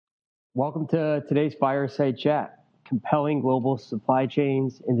Welcome to today's Fireside Chat, compelling global supply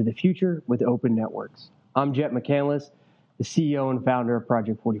chains into the future with open networks. I'm Jet McCandless, the CEO and founder of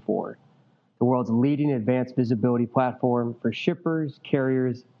Project 44, the world's leading advanced visibility platform for shippers,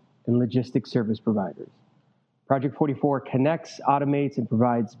 carriers, and logistics service providers. Project 44 connects, automates, and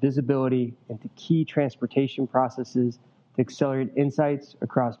provides visibility into key transportation processes to accelerate insights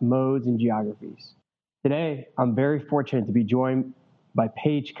across modes and geographies. Today, I'm very fortunate to be joined by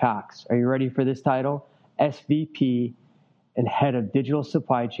Paige Cox. Are you ready for this title? SVP and Head of Digital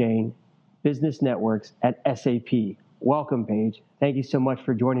Supply Chain Business Networks at SAP. Welcome, Paige. Thank you so much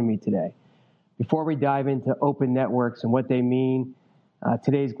for joining me today. Before we dive into open networks and what they mean,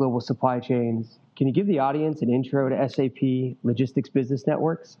 today's global supply chains, can you give the audience an intro to SAP Logistics Business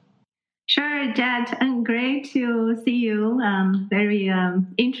Networks? Sure, Jed, and great to see you. Very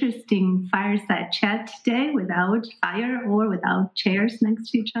interesting fireside chat today without fire or without chairs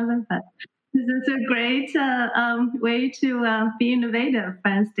next to each other. But this is a great way to be innovative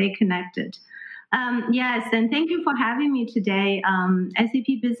and stay connected. Yes, and thank you for having me today.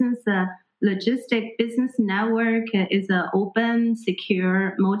 SAP Business Logistics Business Network is an open,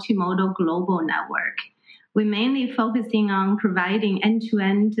 secure, multimodal global network. We're mainly focusing on providing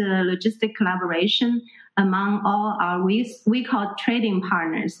end-to-end logistic collaboration among all our, we call trading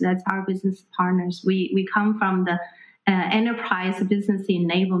partners. That's our business partners. We come from the enterprise business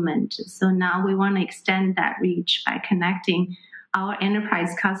enablement. So now we want to extend that reach by connecting our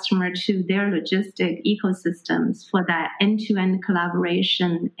enterprise customer to their logistic ecosystems for that end-to-end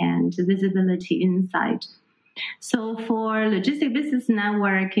collaboration and visibility insight. So for Logistic Business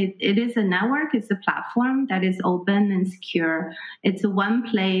Network, it is a network, it's a platform that is open and secure. It's a one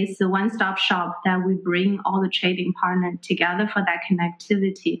place, a one-stop shop that we bring all the trading partners together for that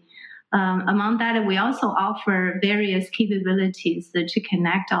connectivity. Among that, we also offer various capabilities to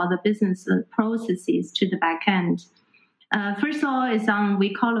connect all the business processes to the back end. First of all, is on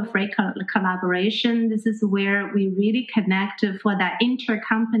we call it freight collaboration. This is where we really connect for that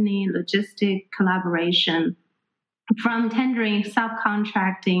intercompany logistic collaboration, from tendering,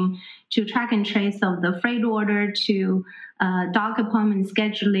 subcontracting to track and trace of the freight order to dock appointment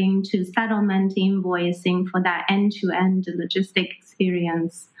scheduling to settlement invoicing for that end-to-end logistic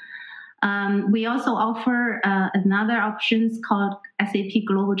experience. We also offer another options called SAP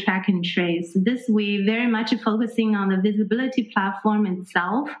Global Track and Trace. This we very much focusing on the visibility platform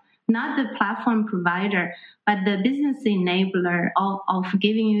itself, not the platform provider, but the business enabler of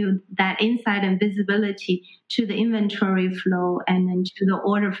giving you that insight and visibility to the inventory flow and then to the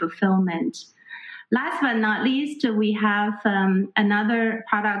order fulfillment. Last but not least, we have another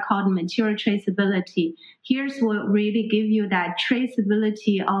product called material traceability. Here's what really give you that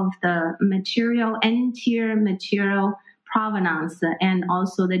traceability of the material, end-tier material provenance, and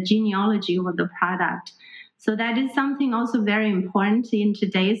also the genealogy of the product. So that is something also very important in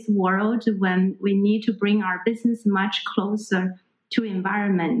today's world when we need to bring our business much closer to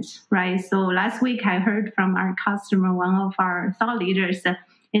environment, right? So last week I heard from our customer, one of our thought leaders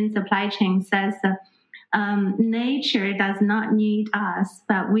in supply chain says, nature does not need us,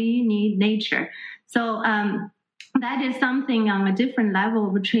 but we need nature. So that is something on a different level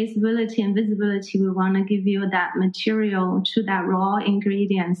of traceability and visibility. We want to give you that material to that raw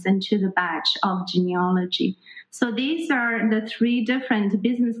ingredients and to the batch of genealogy. So these are the three different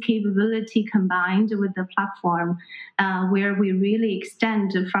business capability combined with the platform, where we really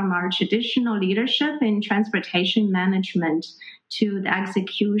extend from our traditional leadership in transportation management to the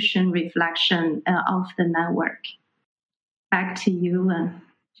execution reflection of the network. Back to you,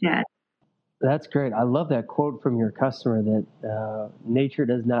 Jed. That's great. I love that quote from your customer that nature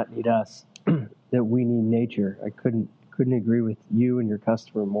does not need us, that we need nature. I couldn't agree with you and your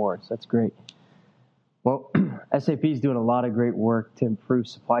customer more. So that's great. Well, SAP is doing a lot of great work to improve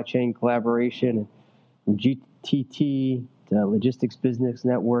supply chain collaboration and GTT, the Logistics Business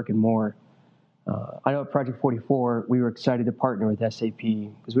Network, and more. I know at Project 44, we were excited to partner with SAP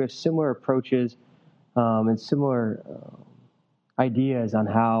because we have similar approaches and similar ideas on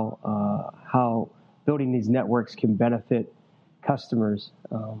how building these networks can benefit customers.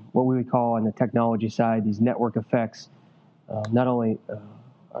 What we would call on the technology side, these network effects not only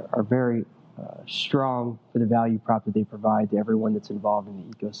are very strong for the value prop that they provide to everyone that's involved in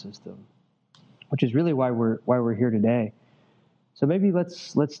the ecosystem, which is really why we're here today. So maybe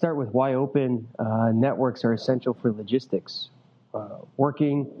let's start with why open networks are essential for logistics.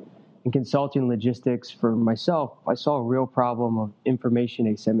 Working and consulting logistics for myself, I saw a real problem of information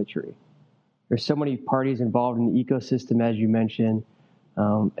asymmetry. There's so many parties involved in the ecosystem, as you mentioned,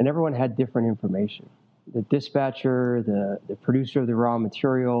 and everyone had different information. the dispatcher, the producer of the raw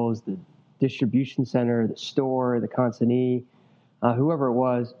materials, the distribution center, the store, the consignee, whoever it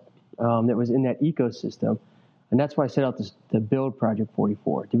was that was in that ecosystem. And that's why I set out to build Project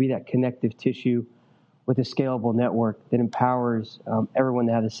 44, to be that connective tissue with a scalable network that empowers everyone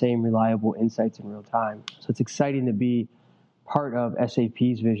to have the same reliable insights in real time. So it's exciting to be part of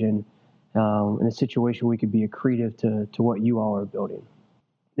SAP's vision in a situation we could be accretive to what you all are building.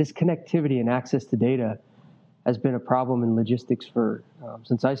 This connectivity and access to data has been a problem in logistics for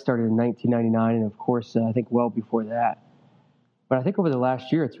since I started in 1999, and of course, I think well before that. But I think over the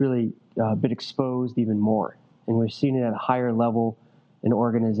last year, it's really been exposed even more, and we've seen it at a higher level in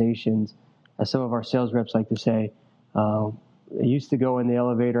organizations. As some of our sales reps like to say, they used to go in the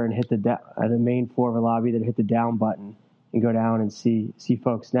elevator and hit at the main floor of a lobby, they'd hit the down button and go down and see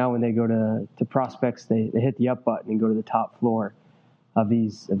folks. Now, when they go to prospects, they hit the up button and go to the top floor of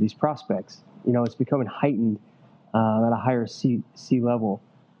these prospects. You know, it's becoming heightened at a higher C level.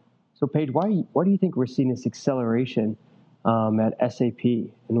 So, Paige, why do you think we're seeing this acceleration at SAP,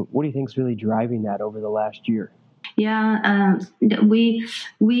 and what do you think is really driving that over the last year? Yeah, we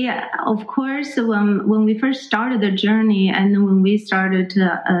of course when we first started the journey, and when we started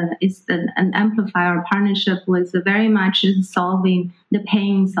it's an amplifier partnership was very much solving the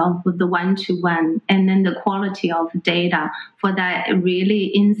pains of the one-to-one, and then the quality of data for that really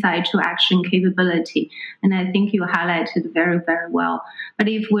insight to action capability. And I think you highlighted very, very well. But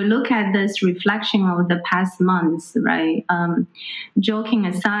if we look at this reflection of the past months, right, joking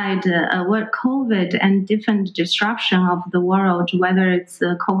aside, what COVID and different disruption of the world, whether it's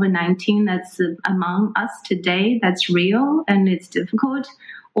COVID-19 that's among us today, that's real and it's difficult,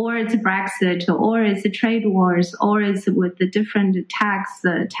 or it's Brexit, or it's trade wars, or it's with the different tax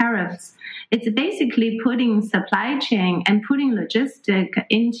tariffs. It's basically putting supply chain and putting logistics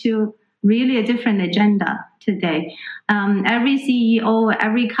into really a different agenda today. Every CEO,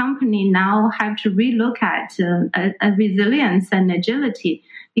 every company now have to relook at a resilience and agility.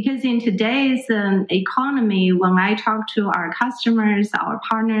 Because in today's economy, when I talk to our customers, our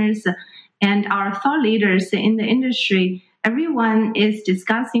partners, and our thought leaders in the industry, everyone is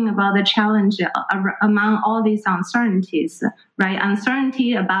discussing about the challenge among all these uncertainties, right?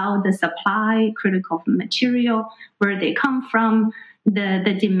 Uncertainty about the supply, critical material, where they come from,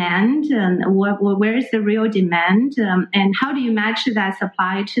 the demand, and where is the real demand, and how do you match that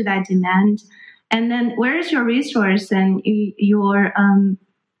supply to that demand? And then where is your resource and your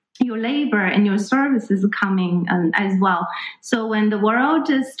labor and your services coming as well? So when the world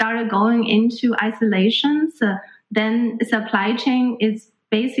started going into isolations, then supply chain is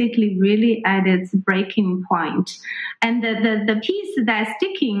basically really at its breaking point. And the piece that's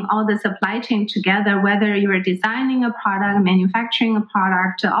sticking all the supply chain together, whether you're designing a product, manufacturing a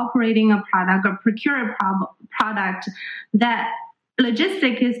product, operating a product, or procure a product, that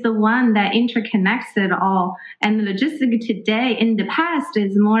logistic is the one that interconnects it all. And logistic today, in the past,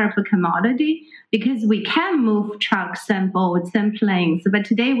 is more of a commodity because we can move trucks and boats and planes, but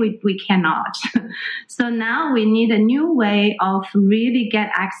today we cannot. So now we need a new way of really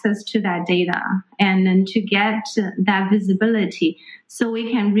get access to that data and then to get that visibility so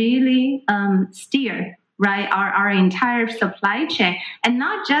we can really steer, right, our entire supply chain, and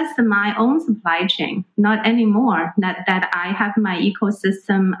not just my own supply chain, not anymore, that I have my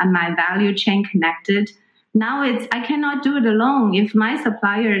ecosystem and my value chain connected. Now I cannot do it alone. If my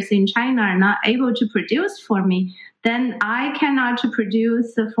suppliers in China are not able to produce for me, then I cannot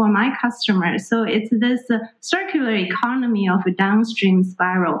produce for my customers. So it's this circular economy of a downstream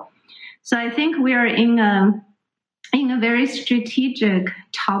spiral. So I think we are in a very strategic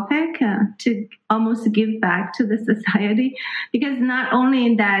topic to almost give back to the society, because not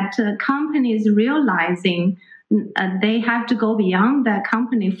only that companies realizing they have to go beyond that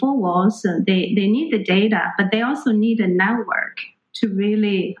company four walls, they need the data, but they also need a network to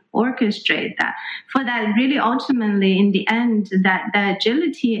really orchestrate that. For that, really ultimately, in the end, that the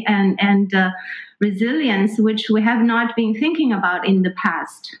agility and resilience, which we have not been thinking about in the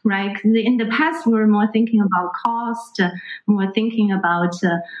past, right? Because in the past, we were more thinking about cost, more thinking about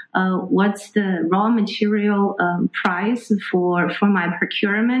what's the raw material price for my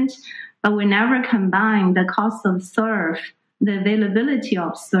procurement, but we never combine the cost of serve, the availability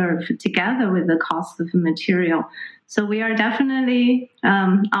of serve, together with the cost of material. So we are definitely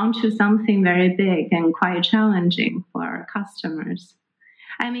onto something very big and quite challenging for our customers.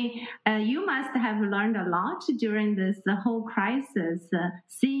 I mean, you must have learned a lot during this whole crisis,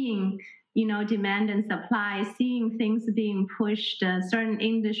 seeing, demand and supply, seeing things being pushed, certain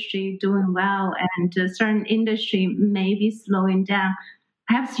industry doing well and certain industry maybe slowing down.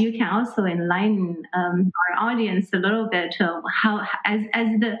 perhaps you can also enlighten our audience a little bit of how, as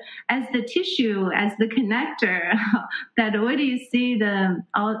the tissue, as the connector, that what do you see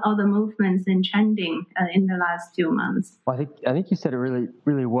all the movements and trending in the last few months? Well, I think you said it really,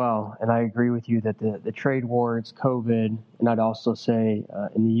 really well, and I agree with you that the trade wars, COVID, and I'd also say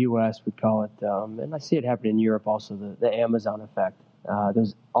in the U.S. we'd call it, and I see it happen in Europe also, the Amazon effect.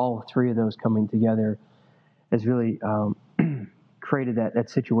 Those all three of those coming together has really created that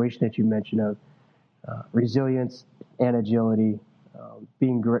situation that you mentioned of resilience and agility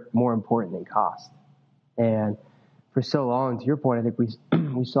being more important than cost. And for so long, to your point, I think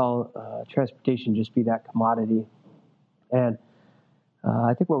we saw transportation just be that commodity. And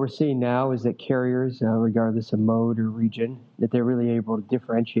I think what we're seeing now is that carriers, regardless of mode or region, that they're really able to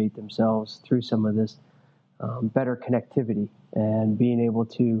differentiate themselves through some of this better connectivity and being able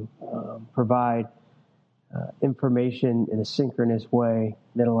to provide information in a synchronous way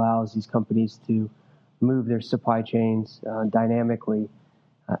that allows these companies to move their supply chains dynamically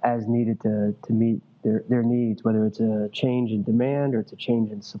as needed to meet their needs, whether it's a change in demand or it's a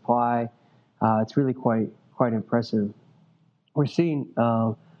change in supply. It's really quite impressive. We're seeing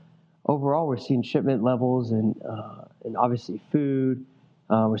overall, we're seeing shipment levels and obviously food.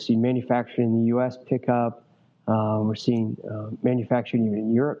 We're seeing manufacturing in the U.S. pick up. We're seeing manufacturing even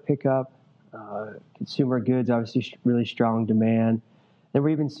in Europe pick up. Consumer goods, obviously, really strong demand. Then we're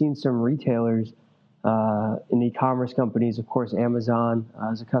even seeing some retailers in e-commerce companies. Of course, Amazon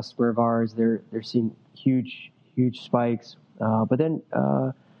is a customer of ours. They're seeing huge spikes. But then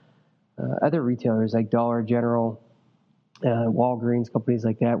other retailers like Dollar General, Walgreens, companies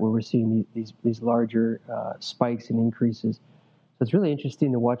like that, where we're seeing these larger spikes and increases. So it's really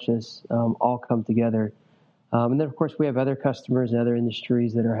interesting to watch this all come together. And then, of course, we have other customers in other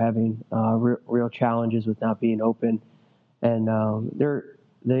industries that are having real challenges with not being open. And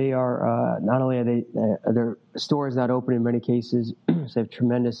they are not only are their stores not open in many cases, so they have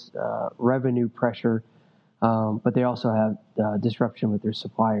tremendous revenue pressure, but they also have disruption with their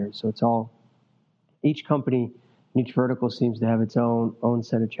suppliers. So it's all, each company, each vertical seems to have its own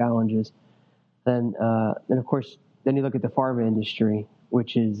set of challenges. Then of course, then you look at the pharma industry,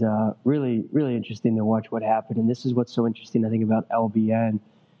 which is really, really interesting to watch what happened. And this is what's so interesting, I think, about LBN,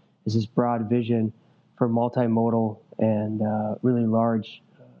 is this broad vision for multimodal and really large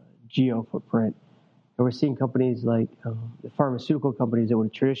geo footprint. And we're seeing companies like the pharmaceutical companies that would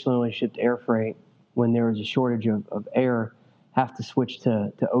have traditionally only shipped air freight when there was a shortage of air have to switch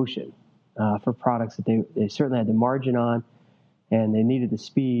to ocean for products that they certainly had the margin on and they needed the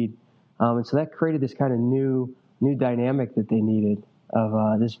speed. And so that created this kind of new dynamic that they needed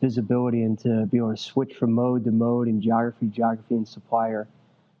of this visibility and to be able to switch from mode to mode and geography and supplier.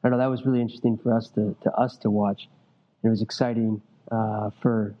 I know that was really interesting for us to watch. It was exciting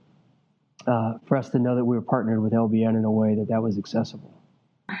for us to know that we were partnered with LBN in a way that was accessible.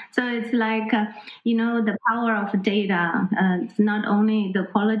 So it's like, the power of data. It's not only the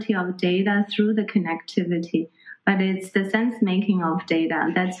quality of data through the connectivity, but it's the sense making of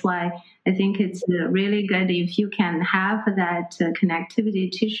data. That's why I think it's really good if you can have that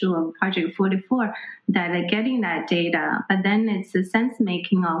connectivity tissue of Project 44, that getting that data, but then it's the sense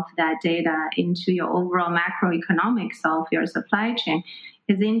making of that data into your overall macroeconomics of your supply chain.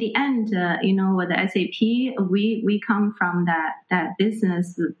 Because in the end, with the SAP, we come from that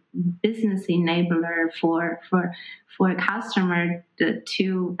business enabler for a customer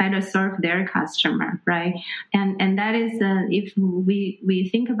to better serve their customer, right? And that is if we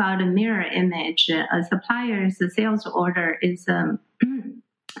think about a mirror image, a supplier's sales order is a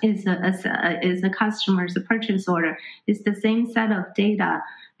customer's purchase order. It's the same set of data.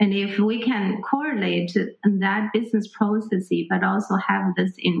 And if we can correlate that business process, but also have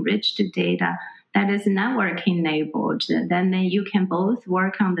this enriched data that is network enabled, then you can both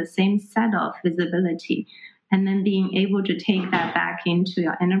work on the same set of visibility and then being able to take that back into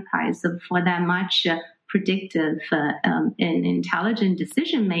your enterprise for that much predictive and intelligent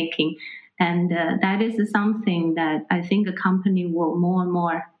decision making. And that is something that I think a company will more and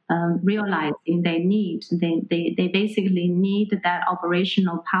more realizing they need. They basically need that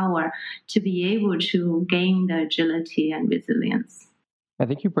operational power to be able to gain the agility and resilience. I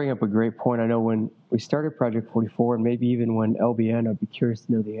think you bring up a great point. I know when we started Project 44, and maybe even when LBN, I'd be curious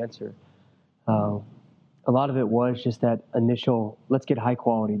to know the answer. A lot of it was just that initial, let's get high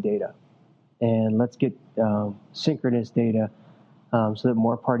quality data and let's get synchronous data so that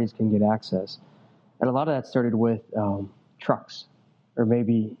more parties can get access. And a lot of that started with trucks or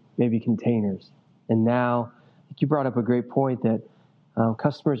maybe containers. And now, I think you brought up a great point that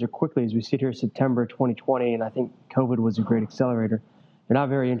customers are quickly, as we sit here September 2020, and I think COVID was a great accelerator, they're not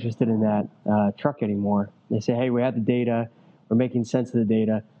very interested in that truck anymore. They say, hey, we have the data. We're making sense of the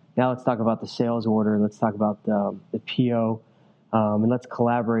data. Now let's talk about the sales order. Let's talk about the PO. And let's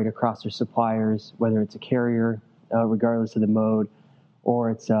collaborate across their suppliers, whether it's a carrier, regardless of the mode,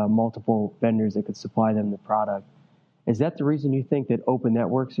 or it's multiple vendors that could supply them the product. Is that the reason you think that open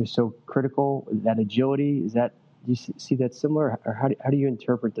networks are so critical, that agility? Do you see that similar, or how do you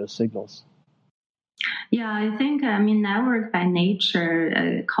interpret those signals? Yeah, I think, network by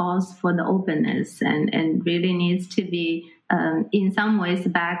nature calls for the openness and really needs to be, in some ways,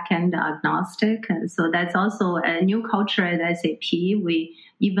 back-end agnostic. So that's also a new culture at SAP.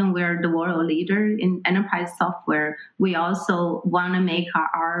 We're the world leader in enterprise software. We also want to make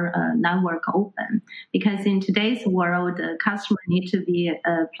our network open, because in today's world, customers need to be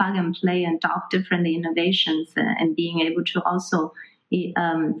plug and play and adopt different innovations and being able to also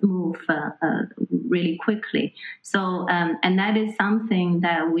move really quickly. So, and that is something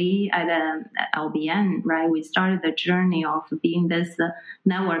that we at LBN, right, we started the journey of being this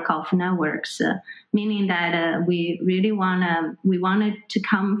network of networks, meaning that we really wanted to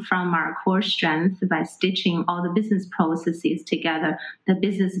come from our core strength by stitching all the business processes together, the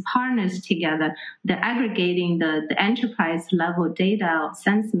business partners together, the aggregating the enterprise level data of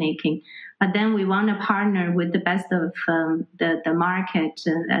sense making. But then we want to partner with the best of the market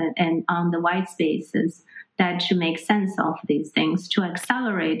and on the white spaces that to make sense of these things, to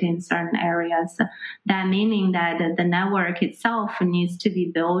accelerate in certain areas. That meaning that the network itself needs to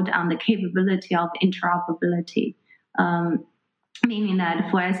be built on the capability of interoperability. Meaning that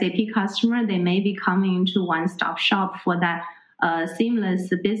for SAP customer, they may be coming to one-stop shop for that seamless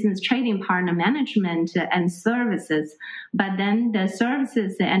business trading partner management and services. But then the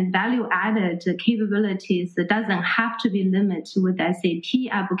services and value-added capabilities doesn't have to be limited with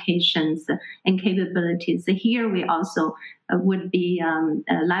SAP applications and capabilities. Here we also would be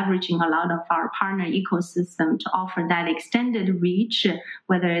leveraging a lot of our partner ecosystem to offer that extended reach,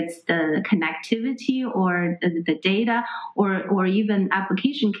 whether it's the connectivity or the data or even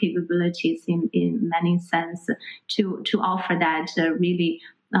application capabilities in many sense to offer that really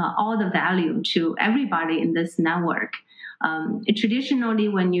all the value to everybody in this network. Traditionally,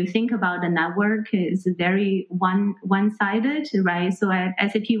 when you think about a network, it's very one-sided, right? So at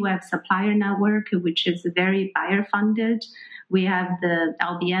SAP, we have supplier network, which is very buyer-funded. We have the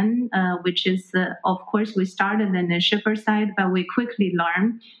LBN, which is, of course, we started in the shipper side, but we quickly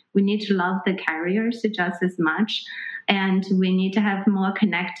learned we need to love the carriers just as much. And we need to have more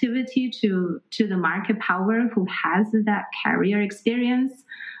connectivity to the market power who has that carrier experience.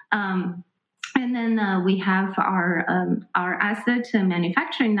 And then we have our asset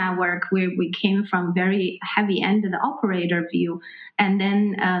manufacturing network, where we came from very heavy end of the operator view. And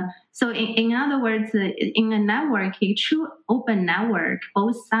then, so in other words, in a network, a true open network,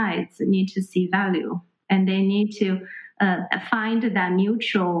 both sides need to see value, and they need to find that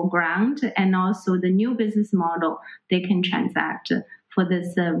mutual ground and also the new business model they can transact for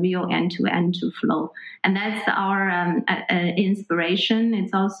this real end-to-end flow. And that's our inspiration.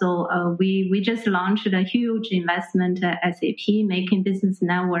 It's also, we just launched a huge investment at SAP, making business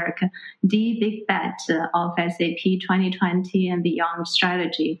network the big bet of SAP 2020 and beyond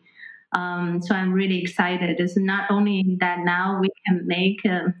strategy. So I'm really excited. It's not only that now we can make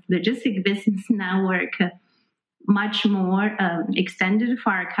a logistic business network much more extended for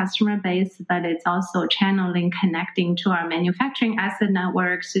our customer base, but it's also channeling, connecting to our manufacturing asset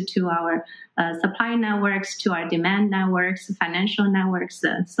networks, to our supply networks, to our demand networks, financial networks,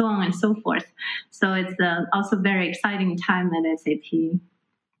 so on and so forth. So it's also very exciting time at SAP.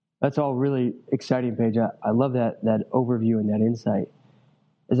 That's all really exciting, Paige. I love that overview and that insight.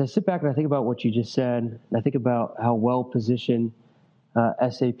 As I sit back and I think about what you just said, and I think about how well positioned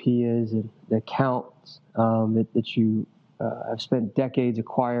SAP is, and the accounts that you have spent decades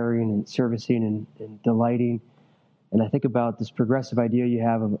acquiring and servicing and delighting. And I think about this progressive idea you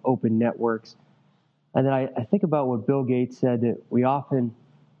have of open networks. And then I think about what Bill Gates said, that we often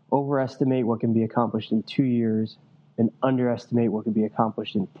overestimate what can be accomplished in 2 years and underestimate what can be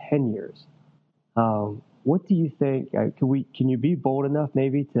accomplished in 10 years. What do you think? Can you be bold enough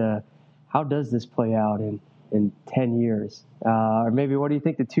maybe to, how does this play out in 10 years? Or maybe what do you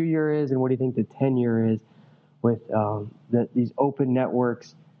think the 2 year is, and what do you think the 10 year is with these open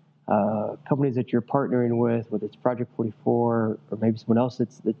networks, companies that you're partnering with, whether it's Project 44 or maybe someone else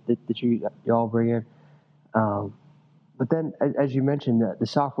that you all bring in. But then, as you mentioned, the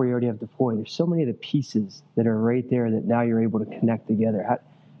software you already have deployed, there's so many of the pieces that are right there that now you're able to connect together.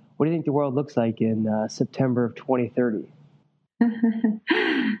 What do you think the world looks like in September of 2030?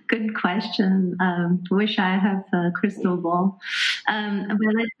 Good question. Wish I have a crystal ball. But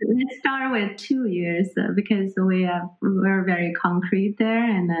let's start with 2 years because we're very concrete there,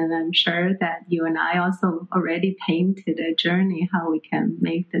 and then I'm sure that you and I also already painted a journey how we can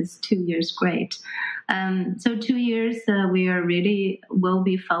make this 2 years great. So 2 years, we are really will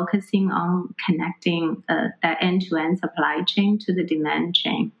be focusing on connecting that end-to-end supply chain to the demand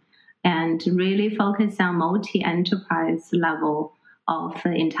chain, and really focus on multi-enterprise level of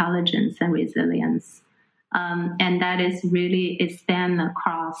intelligence and resilience. And that is really expand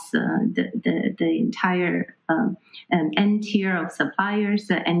across the entire end tier of suppliers,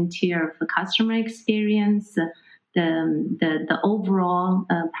 the end tier of customer experience, the overall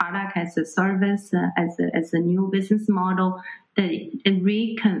product as a service, as a new business model.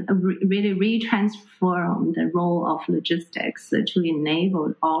 Really retransform the role of logistics to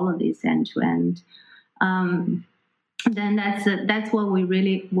enable all of these end to end. Then that's what we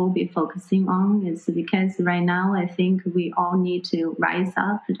really will be focusing on, is because right now I think we all need to rise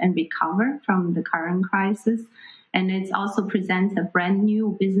up and recover from the current crisis, and it also presents a brand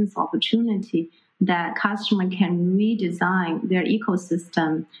new business opportunity that customer can redesign their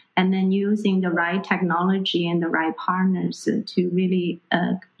ecosystem, and then using the right technology and the right partners to really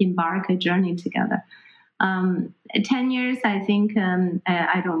embark a journey together. 10 years, I think,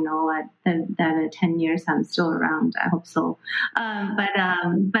 I don't know that 10 years I'm still around. I hope so. But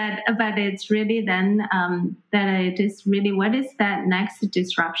it's really then that it is really, what is that next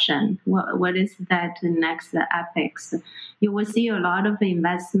disruption? What is that next epics? You will see a lot of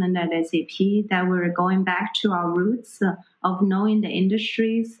investment at SAP that we're going back to our roots of knowing the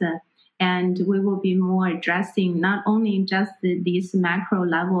industries. And we will be more addressing not only just these macro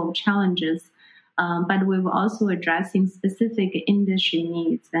level of challenges, but we will also addressing specific industry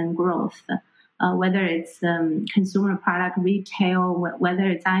needs and growth, whether it's consumer product retail, whether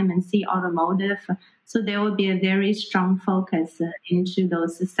it's IM&C automotive. So there will be a very strong focus into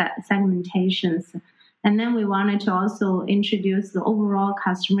those segmentations. And then we wanted to also introduce the overall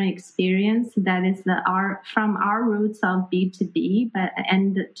customer experience that is from our roots of B2B, but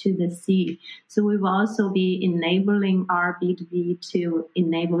end to the C. So we will also be enabling our B2B to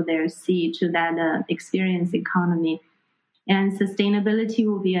enable their C to that experience economy. And sustainability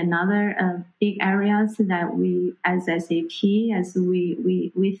will be another big areas that we, as SAP, as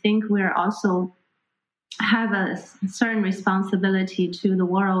we think we're also have a certain responsibility to the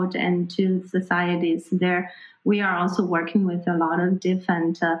world and to societies there. We are also working with a lot of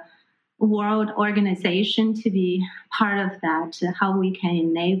different world organizations to be part of that. How we can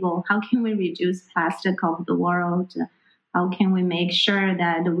enable, how can we reduce plastic of the world? How can we make sure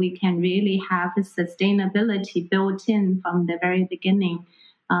that we can really have sustainability built in from the very beginning?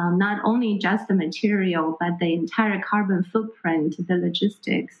 Not only just the material, but the entire carbon footprint, the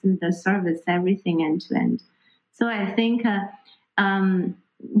logistics, the service, everything end to end. So I think, that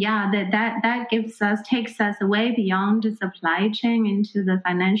takes us way beyond the supply chain into the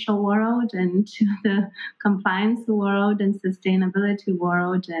financial world and to the compliance world and sustainability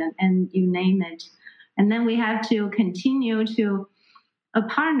world, and you name it. And then we have to continue to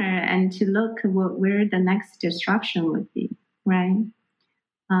partner and to look where the next disruption would be, right?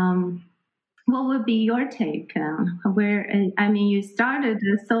 What would be your take? You started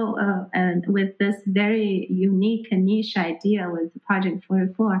with this very unique and niche idea with Project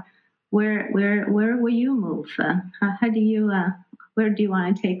 44. Where will you move? Where do you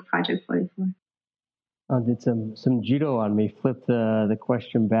want to take Project 44? Did some judo on me, flip the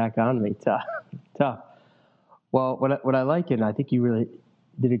question back on me. Tough. Well, what I like, and I think you really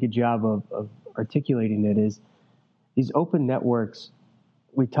did a good job of articulating it, is these open networks.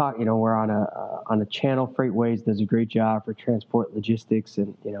 We talk, we're on a channel. Freightways does a great job for transport logistics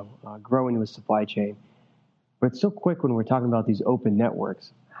and growing with supply chain. But it's so quick when we're talking about these open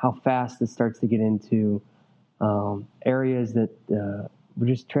networks, how fast it starts to get into areas that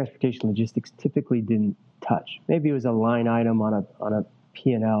just transportation logistics typically didn't touch. Maybe it was a line item on a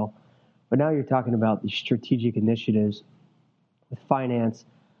P&L, but now you're talking about these strategic initiatives with finance.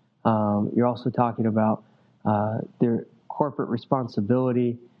 You're also talking about their corporate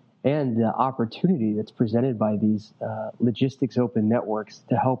responsibility and the opportunity that's presented by these logistics open networks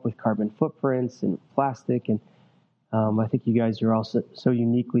to help with carbon footprints and plastic. And I think you guys are also so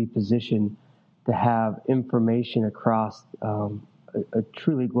uniquely positioned to have information across a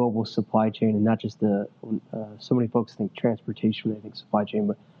truly global supply chain, and not just so many folks think transportation when they think supply chain,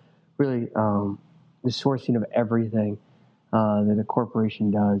 but really the sourcing of everything that a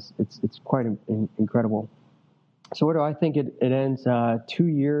corporation does. It's quite incredible. So where do I think it ends? 2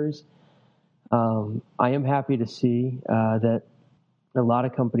 years. I am happy to see that A lot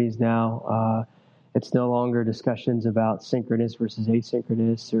of companies now, it's no longer discussions about synchronous versus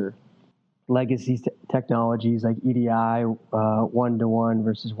asynchronous or legacy technologies like EDI, one-to-one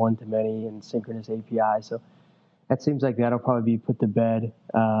versus one-to-many, and synchronous API. So that seems like that'll probably be put to bed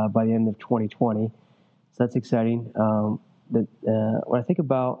by the end of 2020. So that's exciting. When I think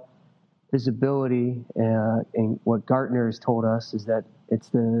about visibility and what Gartner has told us is that it's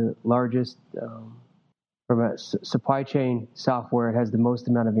the largest from a supply chain software. It has the most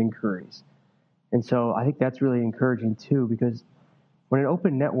amount of inquiries. And so I think that's really encouraging too, because when an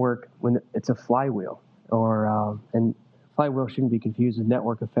open network, when it's a flywheel, and flywheel shouldn't be confused with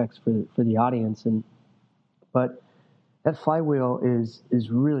network effects for the audience, but that flywheel is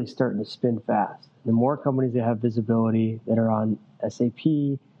really starting to spin fast. The more companies that have visibility that are on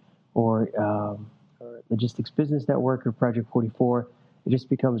SAP or Logistics Business Network or Project 44, it just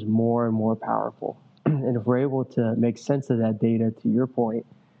becomes more and more powerful. And if we're able to make sense of that data, to your point,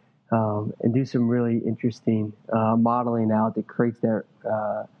 and do some really interesting modeling out that creates that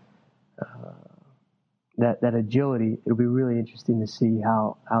agility, it'll be really interesting to see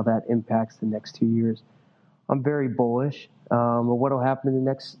how that impacts the next 2 years. I'm very bullish of what will happen in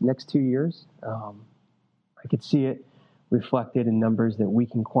the next 2 years. I could see it reflected in numbers that we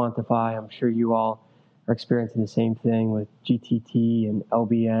can quantify. I'm sure you all are experiencing the same thing with GTT and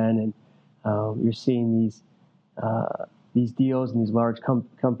LBN, and you're seeing these deals and these large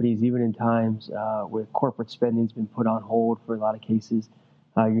companies, even in times where corporate spending has been put on hold for a lot of cases,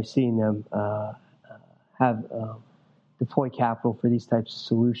 you're seeing them have deploy capital for these types of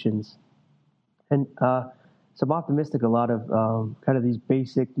solutions. And so I'm optimistic a lot of kind of these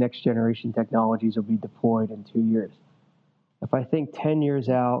basic next generation technologies will be deployed in 2 years. If I think 10 years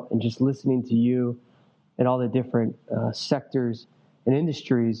out and just listening to you and all the different sectors and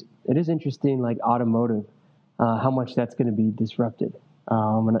industries, it is interesting, like automotive, how much that's going to be disrupted.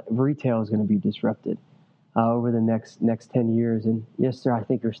 And retail is going to be disrupted over the next 10 years. And yes, I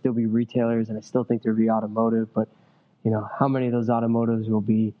think there'll still be retailers, and I still think there'll be automotive, but how many of those automotives will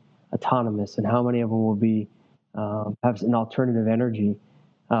be autonomous, and how many of them will be have an alternative energy?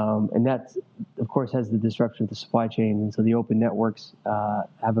 And that, of course, has the disruption of the supply chain. And so the open networks are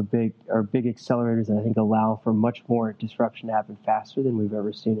big accelerators that I think allow for much more disruption to happen faster than we've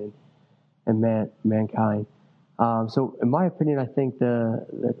ever seen in mankind. So in my opinion, I think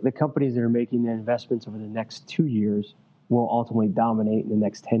the companies that are making the investments over the next 2 years will ultimately dominate in the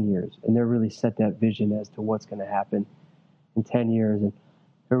next 10 years. And they're really set that vision as to what's going to happen in 10 years. And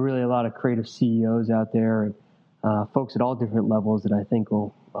there are really a lot of creative CEOs out there and folks at all different levels that I think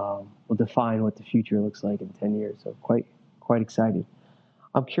will define what the future looks like in 10 years. So quite exciting.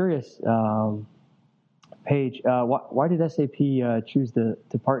 I'm curious, Paige, why did SAP choose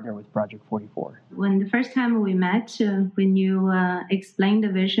to partner with Project 44? When the first time we met, when you explained the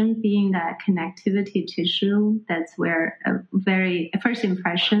vision being that connectivity tissue, that's where a first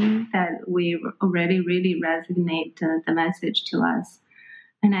impression that we already really resonate the message to us.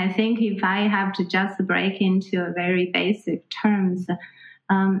 And I think if I have to just break into a very basic terms,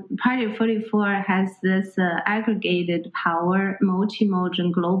 Project 44 has this aggregated power,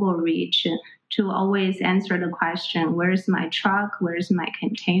 multimodal global reach to always answer the question, where's my truck, where's my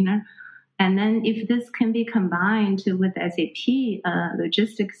container? And then if this can be combined with SAP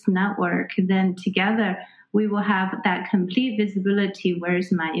logistics network, then together we will have that complete visibility,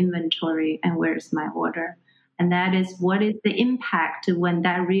 where's my inventory and where's my order. And that is what is the impact when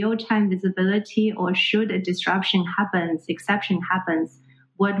that real-time visibility, or should a disruption happens, exception happens,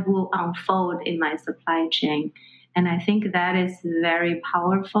 what will unfold in my supply chain. And I think that is very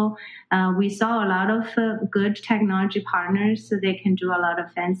powerful. We saw a lot of good technology partners, so they can do a lot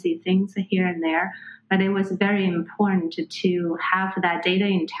of fancy things here and there. But it was very important to have that data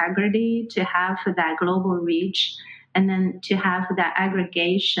integrity, to have that global reach, and then to have that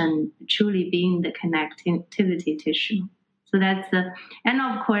aggregation truly being the connectivity tissue. So that's and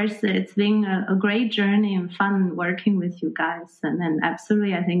of course, it's been a great journey and fun working with you guys. And then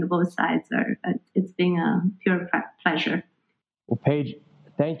absolutely, I think both sides it's been a pure pleasure. Well, Paige,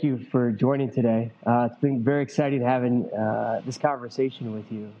 thank you for joining today. It's been very exciting having this conversation with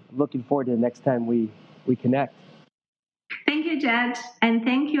you. I'm looking forward to the next time we connect. Thank you, Jed. And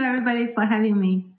thank you, everybody, for having me.